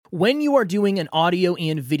When you are doing an audio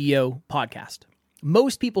and video podcast,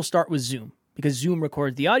 most people start with Zoom because Zoom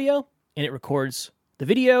records the audio and it records the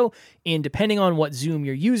video. And depending on what Zoom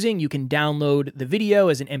you're using, you can download the video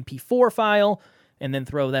as an MP4 file and then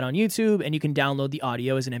throw that on YouTube, and you can download the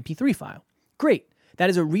audio as an MP3 file. Great. That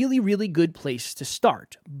is a really, really good place to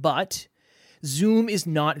start. But Zoom is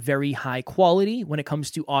not very high quality when it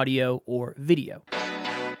comes to audio or video.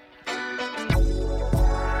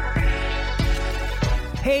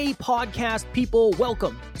 Hey, podcast people,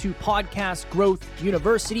 welcome to Podcast Growth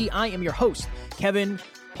University. I am your host, Kevin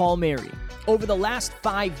Palmieri. Over the last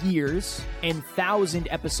 5 years and 1,000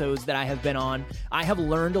 episodes that I have been on, I have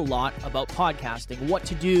learned a lot about podcasting, what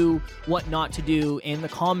to do, what not to do, and the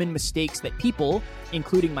common mistakes that people,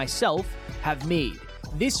 including myself, have made.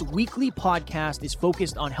 This weekly podcast is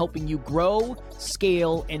focused on helping you grow,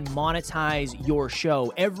 scale, and monetize your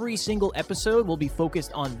show. Every single episode will be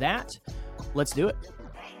focused on that. Let's do it.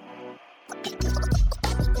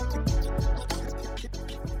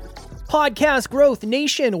 Podcast Growth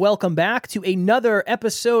Nation, welcome back to another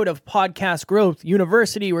episode of Podcast Growth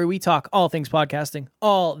University, where we talk all things podcasting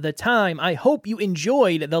all the time. I hope you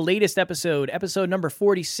enjoyed the latest episode number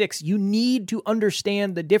 46. You need to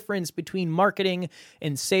understand the difference between marketing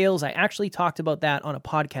and sales. I actually talked about that on a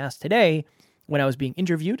podcast today when I was being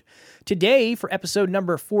interviewed. Today, for episode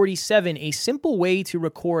number 47, a simple way to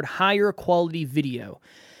record higher quality video.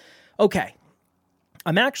 Okay,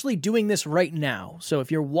 I'm actually doing this right now. So if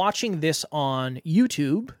you're watching this on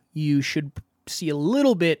YouTube, you should see a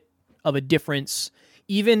little bit of a difference.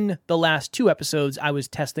 Even the last 2 episodes, I was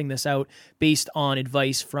testing this out based on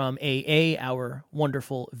advice from AA, our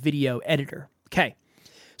wonderful video editor. Okay,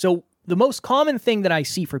 so the most common thing that I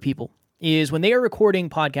see for people is when they are recording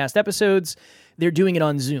podcast episodes, they're doing it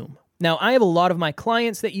on Zoom. Now, I have a lot of my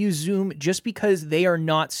clients that use Zoom just because they are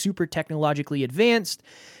not super technologically advanced.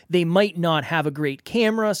 They might not have a great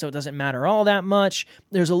camera, so it doesn't matter all that much.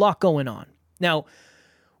 There's a lot going on. Now,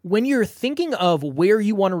 when you're thinking of where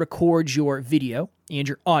you want to record your video and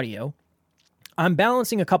your audio, I'm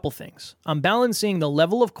balancing a couple things. I'm balancing the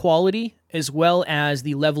level of quality as well as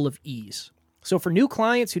the level of ease. So for new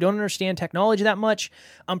clients who don't understand technology that much,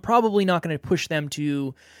 I'm probably not going to push them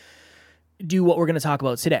to do what we're going to talk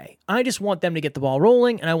about today. I just want them to get the ball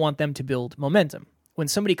rolling, and I want them to build momentum. When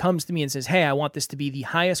somebody comes to me and says, hey, I want this to be the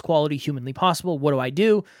highest quality humanly possible, what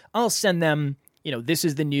do? I'll send them, this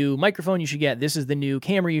is the new microphone you should get. This is the new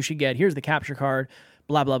camera you should get. Here's the capture card,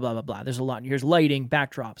 blah, blah, blah, blah, blah. There's a lot. Here's lighting,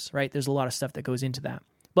 backdrops, right? There's a lot of stuff that goes into that.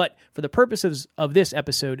 But for the purposes of this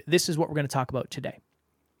episode, this is what we're going to talk about today.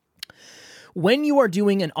 When you are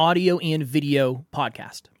doing an audio and video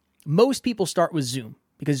podcast, most people start with Zoom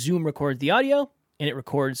because Zoom records the audio and it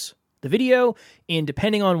records the video, and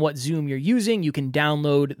depending on what Zoom you're using, you can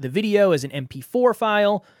download the video as an MP4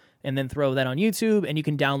 file and then throw that on YouTube, and you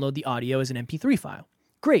can download the audio as an MP3 file.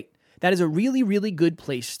 Great. That is a really, really good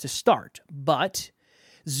place to start, but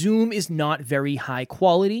Zoom is not very high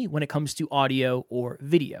quality when it comes to audio or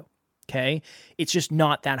video, okay? It's just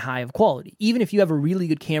not that high of quality. Even if you have a really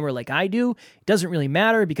good camera like I do, it doesn't really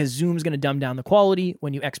matter because Zoom's going to dumb down the quality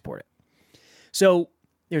when you export it. So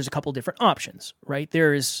there's a couple different options, right?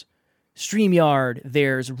 There's StreamYard,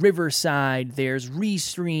 there's Riverside, there's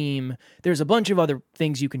Restream, there's a bunch of other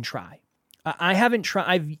things you can try. I've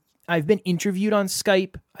been interviewed on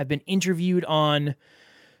Skype, I've been interviewed on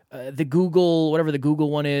the Google, whatever the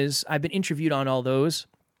Google one is, I've been interviewed on all those,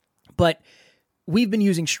 but we've been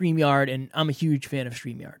using StreamYard, and I'm a huge fan of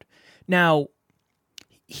StreamYard. Now,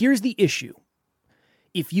 here's the issue.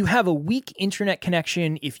 If you have a weak internet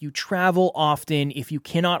connection, if you travel often, if you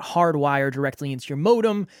cannot hardwire directly into your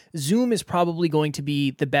modem, Zoom is probably going to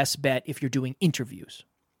be the best bet if you're doing interviews,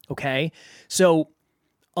 okay? So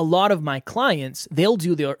a lot of my clients, they'll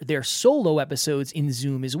do their solo episodes in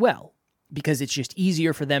Zoom as well because it's just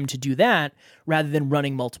easier for them to do that rather than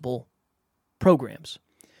running multiple programs.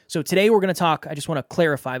 So today we're going to talk, I just want to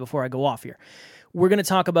clarify before I go off here. We're going to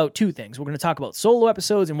talk about 2 things. We're going to talk about solo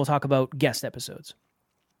episodes and we'll talk about guest episodes.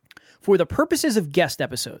 For the purposes of guest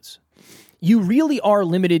episodes, you really are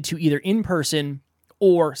limited to either in-person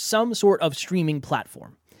or some sort of streaming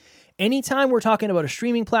platform. Anytime we're talking about a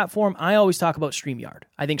streaming platform, I always talk about StreamYard.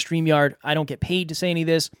 I think StreamYard, I don't get paid to say any of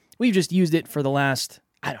this. We've just used it for the last,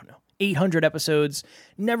 800 episodes.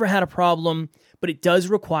 Never had a problem, but it does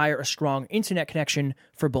require a strong internet connection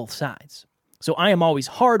for both sides. So I am always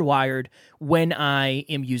hardwired when I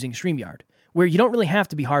am using StreamYard, where you don't really have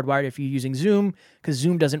to be hardwired if you're using Zoom, because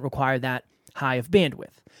Zoom doesn't require that high of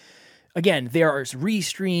bandwidth. Again, there's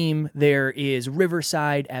Restream, there is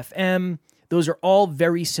Riverside FM. Those are all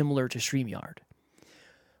very similar to StreamYard.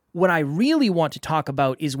 What I really want to talk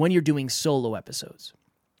about is when you're doing solo episodes,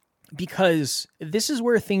 because this is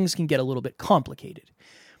where things can get a little bit complicated.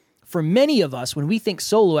 For many of us, when we think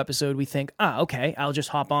solo episode, we think, okay, I'll just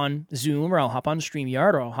hop on Zoom or I'll hop on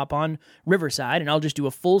StreamYard or I'll hop on Riverside and I'll just do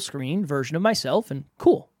a full screen version of myself and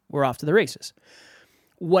cool, we're off to the races.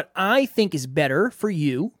 What I think is better for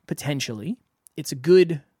you, potentially, it's a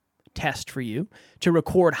good test for you to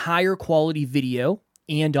record higher quality video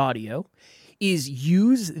and audio, is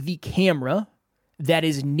use the camera that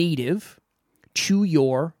is native to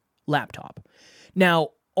your laptop. Now,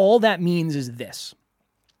 all that means is this.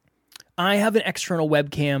 I have an external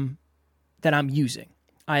webcam that I'm using.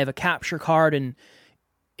 I have a capture card, and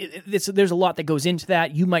there's a lot that goes into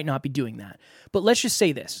that. You might not be doing that. But let's just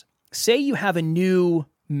say this. Say you have a new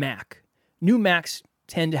Mac. New Macs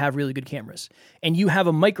tend to have really good cameras. And you have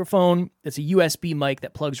a microphone that's a USB mic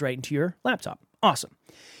that plugs right into your laptop. Awesome.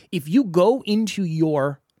 If you go into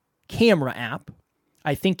your camera app,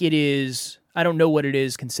 I think it is, I don't know what it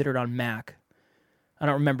is considered on Mac. I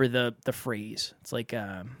don't remember the phrase. It's like,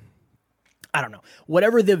 I don't know.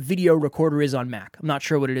 Whatever the video recorder is on Mac. I'm not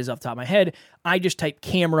sure what it is off the top of my head. I just type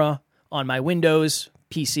camera on my Windows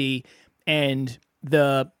PC and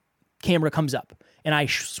the camera comes up. And I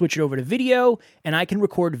switch it over to video and I can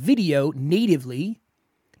record video natively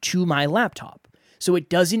to my laptop. So it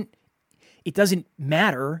doesn't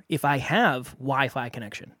matter if I have Wi-Fi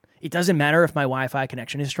connection. It doesn't matter if my Wi-Fi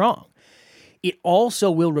connection is strong. It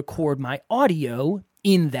also will record my audio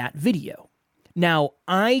in that video. Now,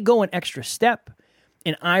 I go an extra step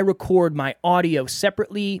and I record my audio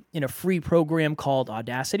separately in a free program called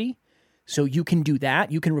Audacity. So you can do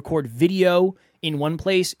that. You can record video in one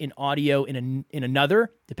place, in audio in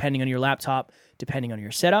another, depending on your laptop, depending on your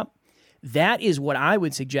setup. That is what I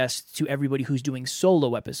would suggest to everybody who's doing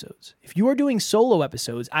solo episodes. If you are doing solo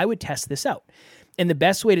episodes, I would test this out. And the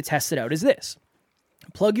best way to test it out is this.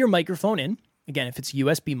 Plug your microphone in. Again, if it's a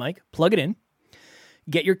USB mic, plug it in.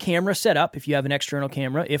 Get your camera set up if you have an external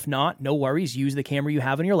camera. If not, no worries. Use the camera you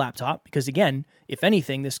have on your laptop because, again, if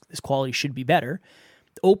anything, this quality should be better.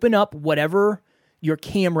 Open up whatever your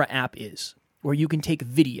camera app is where you can take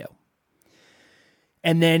video.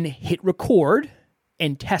 And then hit record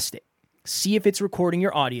and test it. See if it's recording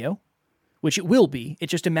your audio, which it will be.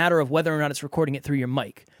 It's just a matter of whether or not it's recording it through your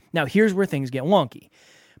mic. Now, here's where things get wonky.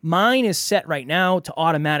 Mine is set right now to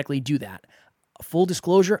automatically do that. Full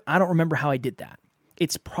disclosure, I don't remember how I did that.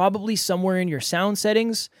 It's probably somewhere in your sound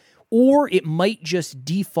settings, or it might just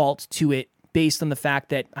default to it based on the fact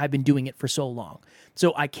that I've been doing it for so long.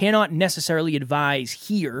 So I cannot necessarily advise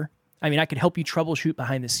here. I mean, I could help you troubleshoot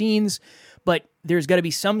behind the scenes, but there's got to be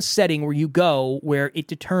some setting where you go where it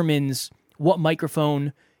determines what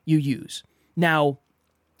microphone you use. Now,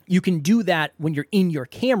 you can do that when you're in your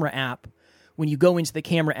camera app. When you go into the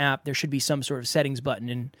camera app, there should be some sort of settings button,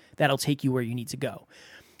 and that'll take you where you need to go.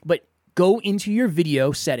 But go into your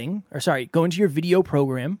video setting, go into your video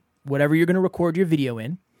program, whatever you're going to record your video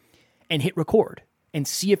in, and hit record, and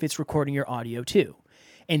see if it's recording your audio too.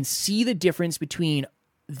 And see the difference between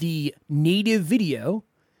the native video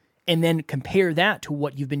and then compare that to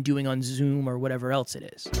what you've been doing on Zoom or whatever else it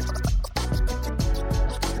is.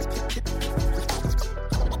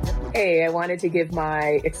 Hey, I wanted to give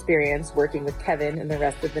my experience working with Kevin and the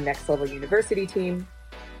rest of the Next Level University team.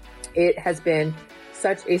 It has been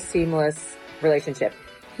such a seamless relationship.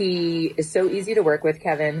 He is so easy to work with,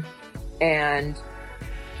 Kevin, and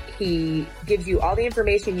he gives you all the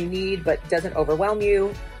information you need, but doesn't overwhelm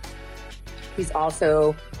you. He's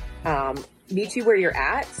also meets you where you're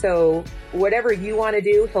at. So whatever you want to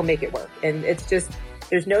do, he'll make it work. And it's just,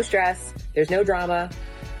 there's no stress, there's no drama.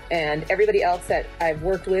 And everybody else that I've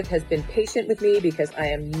worked with has been patient with me because I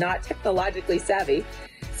am not technologically savvy.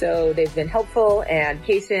 So they've been helpful and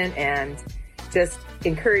patient and just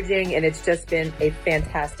encouraging. And it's just been a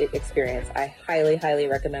fantastic experience. I highly, highly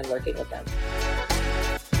recommend working with them.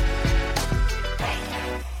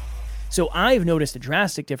 So I've noticed a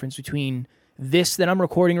drastic difference between this that I'm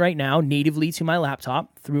recording right now natively to my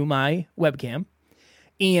laptop through my webcam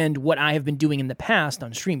and what I have been doing in the past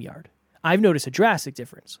on StreamYard. I've noticed a drastic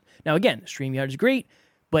difference. Now, again, StreamYard is great,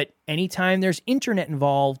 but anytime there's internet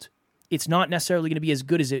involved, it's not necessarily going to be as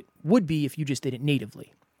good as it would be if you just did it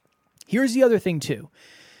natively. Here's the other thing, too.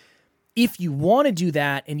 If you want to do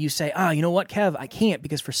that and you say, you know what, Kev, I can't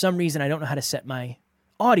because for some reason I don't know how to set my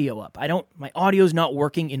audio up. My audio's not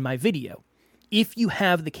working in my video. If you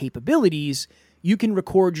have the capabilities, you can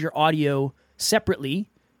record your audio separately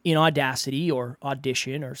in Audacity or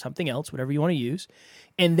Audition or something else, whatever you want to use,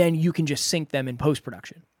 and then you can just sync them in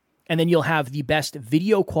post-production. And then you'll have the best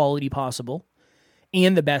video quality possible,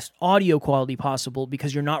 and the best audio quality possible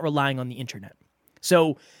because you're not relying on the internet.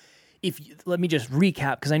 So let me just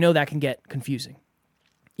recap because I know that can get confusing.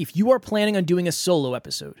 If you are planning on doing a solo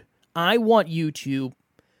episode, I want you to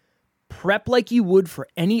prep like you would for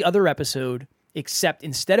any other episode, except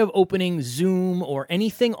instead of opening Zoom or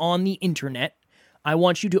anything on the internet, I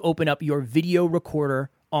want you to open up your video recorder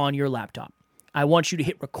on your laptop. I want you to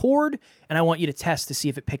hit record, and I want you to test to see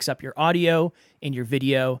if it picks up your audio and your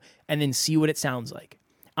video, and then see what it sounds like.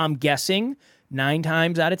 I'm guessing 9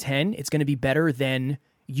 times out of 10, it's going to be better than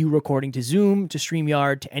you recording to Zoom, to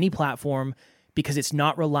StreamYard, to any platform, because it's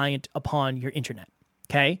not reliant upon your internet,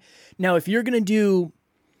 okay? Now, if you're going to do,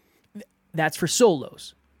 that's for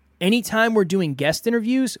solos. Anytime we're doing guest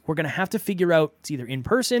interviews, we're going to have to figure out it's either in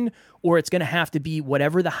person or it's going to have to be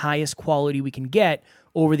whatever the highest quality we can get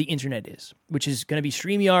over the internet is, which is going to be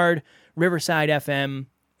StreamYard, Riverside FM,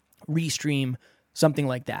 Restream, something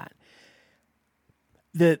like that.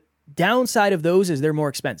 The downside of those is they're more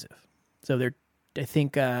expensive. So I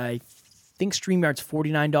think StreamYard's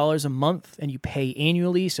 $49 a month and you pay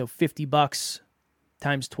annually, so $50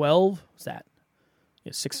 times 12, what's that?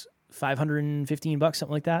 $515,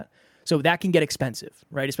 something like that. So that can get expensive,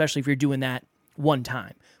 right? Especially if you're doing that one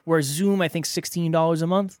time. Whereas Zoom, I think $16 a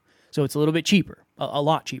month. So it's a little bit cheaper, a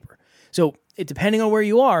lot cheaper. So depending on where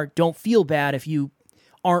you are, don't feel bad if you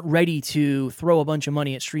aren't ready to throw a bunch of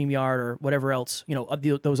money at StreamYard or whatever else,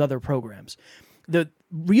 those other programs. The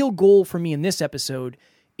real goal for me in this episode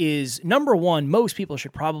is, number one, most people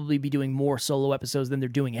should probably be doing more solo episodes than they're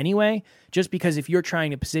doing anyway, just because if you're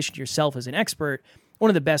trying to position yourself as an expert, one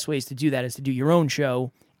of the best ways to do that is to do your own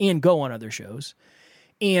show and go on other shows.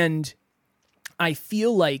 And I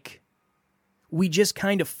feel like we just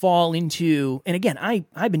kind of fall into, and again,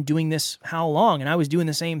 I've been doing this how long, and I was doing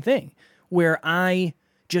the same thing, where I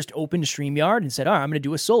just opened StreamYard and said, all right, I'm going to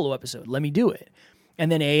do a solo episode. Let me do it. And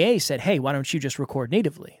then AA said, hey, why don't you just record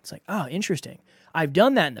natively? It's like, oh, interesting. I've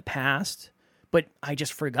done that in the past, but I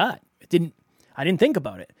just forgot. I didn't think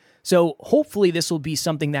about it. So hopefully this will be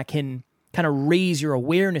something that can kind of raise your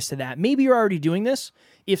awareness to that. Maybe you're already doing this.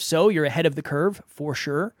 If so, you're ahead of the curve for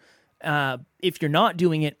sure. If you're not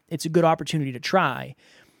doing it, it's a good opportunity to try.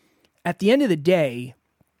 At the end of the day,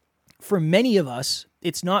 for many of us,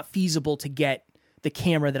 it's not feasible to get the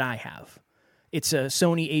camera that I have. It's a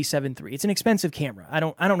Sony A7 III. It's an expensive camera. I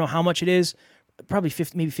don't know how much it is. Probably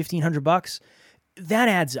maybe $1,500. That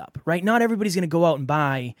adds up, right? Not everybody's going to go out and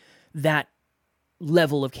buy that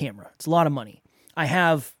level of camera. It's a lot of money. I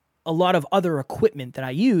have a lot of other equipment that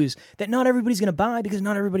I use that not everybody's going to buy because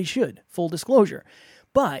not everybody should. Full disclosure.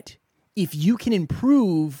 But if you can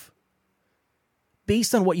improve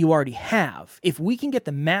based on what you already have, if we can get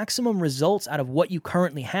the maximum results out of what you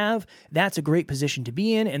currently have, that's a great position to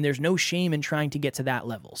be in, and there's no shame in trying to get to that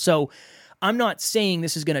level. So I'm not saying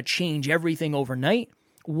this is going to change everything overnight.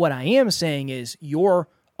 What I am saying is your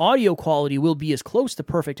audio quality will be as close to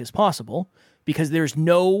perfect as possible because there's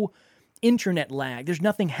no internet lag. There's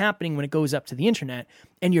nothing happening when it goes up to the internet,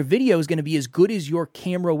 and your video is going to be as good as your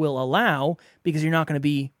camera will allow because you're not going to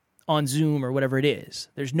be on Zoom or whatever it is.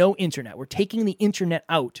 There's no internet. We're taking the internet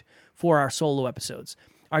out for our solo episodes.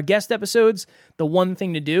 Our guest episodes, the one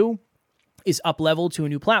thing to do is up level to a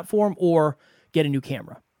new platform or get a new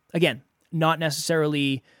camera. Again, not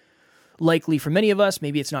necessarily likely for many of us.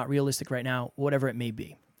 Maybe it's not realistic right now, whatever it may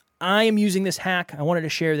be. I am using this hack. I wanted to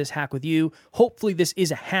share this hack with you. Hopefully this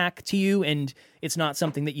is a hack to you and it's not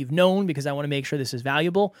something that you've known because I want to make sure this is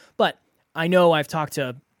valuable. But I know I've talked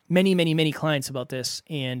to many clients about this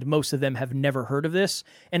and most of them have never heard of this.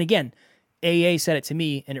 And again, AA said it to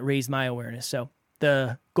me and it raised my awareness. So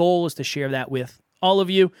the goal is to share that with all of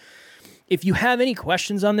you. If you have any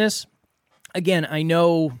questions on this, again, I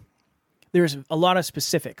know there's a lot of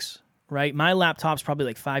specifics, right? My laptop's probably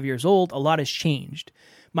like 5 years old. A lot has changed.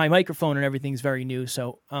 My microphone and everything's very new,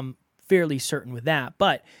 so I'm fairly certain with that.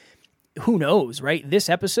 But who knows, right? This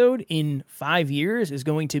episode in 5 years is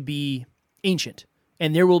going to be ancient.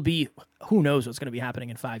 And there will be, who knows what's going to be happening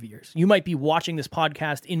in 5 years. You might be watching this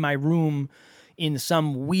podcast in my room in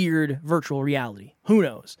some weird virtual reality. Who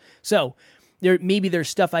knows? So maybe there's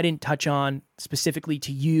stuff I didn't touch on specifically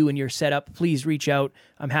to you and your setup. Please reach out.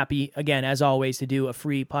 I'm happy, again, as always, to do a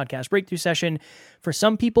free podcast breakthrough session. For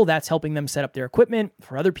some people, that's helping them set up their equipment.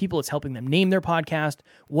 For other people, it's helping them name their podcast.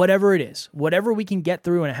 Whatever it is, whatever we can get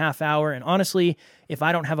through in a half hour. And honestly, if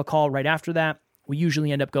I don't have a call right after that, we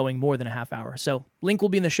usually end up going more than a half hour. So link will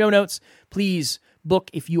be in the show notes. Please book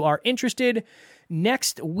if you are interested.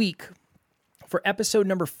 Next week, for episode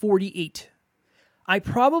number 48, I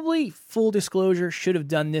probably, full disclosure, should have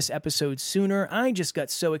done this episode sooner. I just got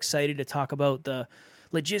so excited to talk about the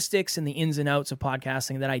logistics and the ins and outs of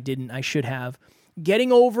podcasting that I should have.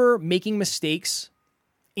 Getting over making mistakes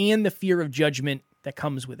and the fear of judgment that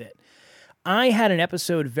comes with it. I had an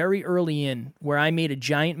episode very early in where I made a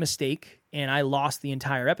giant mistake and I lost the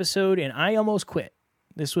entire episode and I almost quit.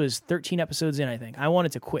 This was 13 episodes in, I think. I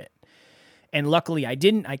wanted to quit. And luckily I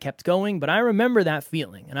didn't. I kept going, but I remember that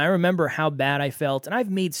feeling and I remember how bad I felt. And I've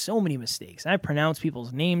made so many mistakes. I pronounced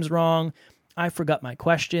people's names wrong. I forgot my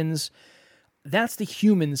questions. That's the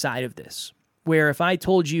human side of this, where if I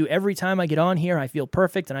told you every time I get on here, I feel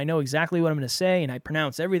perfect and I know exactly what I'm going to say and I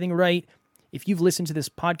pronounce everything right. If you've listened to this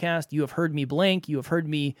podcast, you have heard me blank. You have heard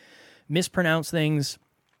me mispronounce things.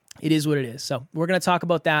 It is what it is. So we're going to talk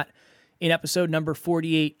about that in episode number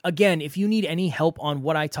 48. Again, if you need any help on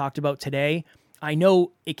what I talked about today, I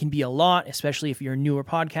know it can be a lot, especially if you're a newer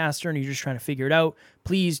podcaster and you're just trying to figure it out.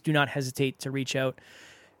 Please do not hesitate to reach out.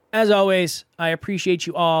 As always, I appreciate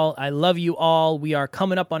you all. I love you all. We are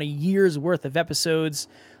coming up on a year's worth of episodes.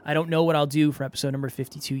 I don't know what I'll do for episode number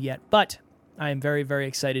 52 yet, but I am very, very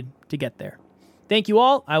excited to get there. Thank you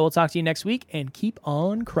all. I will talk to you next week and keep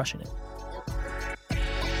on crushing it.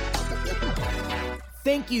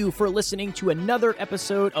 Thank you for listening to another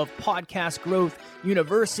episode of Podcast Growth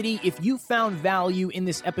University. If you found value in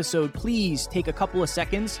this episode, please take a couple of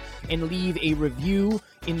seconds and leave a review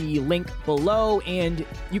in the link below. And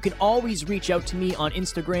you can always reach out to me on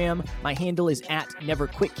Instagram. My handle is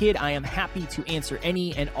 @NeverQuitKid. I am happy to answer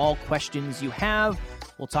any and all questions you have.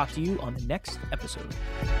 We'll talk to you on the next episode.